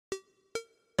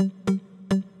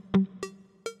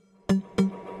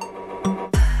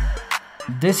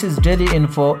This is Daily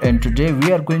Info, and today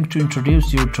we are going to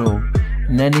introduce you to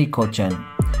Nnnnekochan,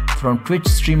 from Twitch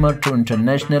streamer to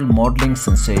international modeling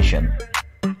sensation.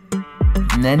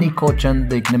 Nnnnekochan,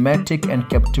 the enigmatic and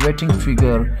captivating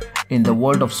figure in the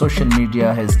world of social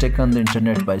media, has taken the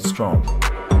internet by storm.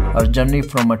 Her journey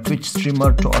from a Twitch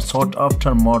streamer to a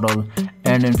sought-after model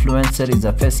and influencer is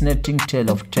a fascinating tale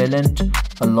of talent,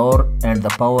 allure, and the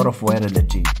power of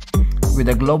virality. With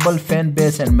a global fan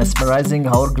base and mesmerizing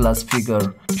hourglass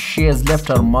figure, she has left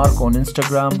her mark on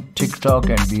Instagram, TikTok,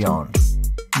 and beyond.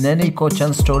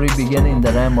 Nnnnekochan's story began in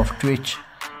the realm of Twitch,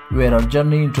 where her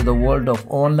journey into the world of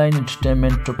online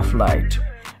entertainment took flight.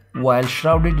 While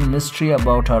shrouded in mystery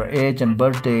about her age and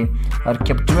birthday, her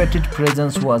captivated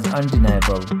presence was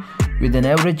undeniable. With an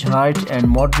average height and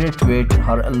moderate weight,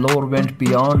 her allure went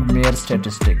beyond mere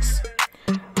statistics.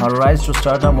 Her rise to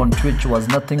stardom on Twitch was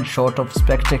nothing short of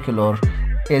spectacular,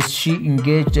 as she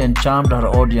engaged and charmed her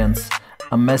audience,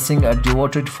 amassing a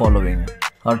devoted following.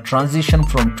 Her transition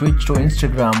from Twitch to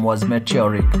Instagram was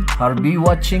meteoric. Her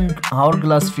bewitching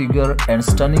hourglass figure and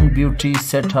stunning beauty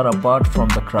set her apart from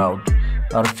the crowd.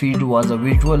 Her feed was a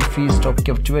visual feast of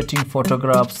captivating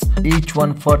photographs, each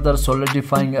one further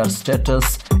solidifying her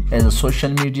status as a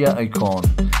social media icon.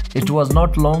 It was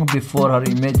not long before her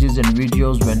images and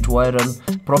videos went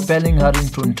viral, propelling her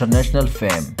into international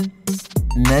fame.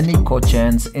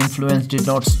 Nnnnekochan's influence did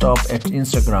not stop at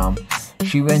Instagram.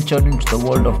 She ventured into the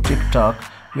world of TikTok,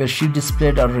 where she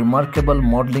displayed her remarkable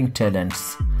modeling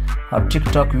talents. Her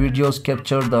TikTok videos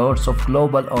captured the hearts of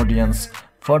global audience,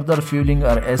 further fueling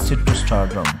her ascent to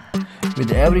stardom.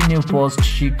 With every new post,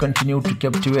 she continued to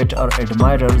captivate her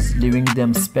admirers, leaving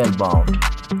them spellbound.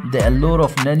 The allure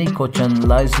of Nnnnekochan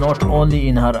lies not only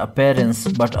in her appearance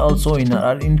but also in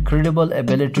her incredible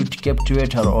ability to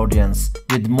captivate her audience.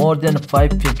 With more than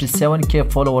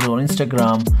 557k followers on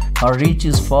Instagram, her reach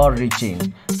is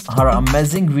far-reaching. Her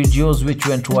amazing videos, which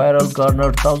went viral,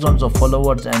 garnered thousands of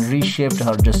followers and reshaped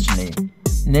her destiny.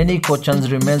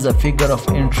 Nnnnekochan remains a figure of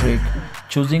intrigue,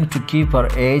 choosing to keep her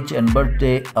age and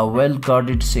birthday a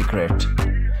well-guarded secret.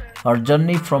 Her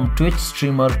journey from Twitch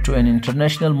streamer to an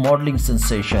international modeling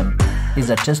sensation is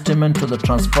a testament to the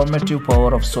transformative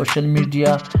power of social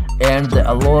media and the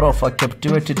allure of a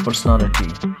captivated personality.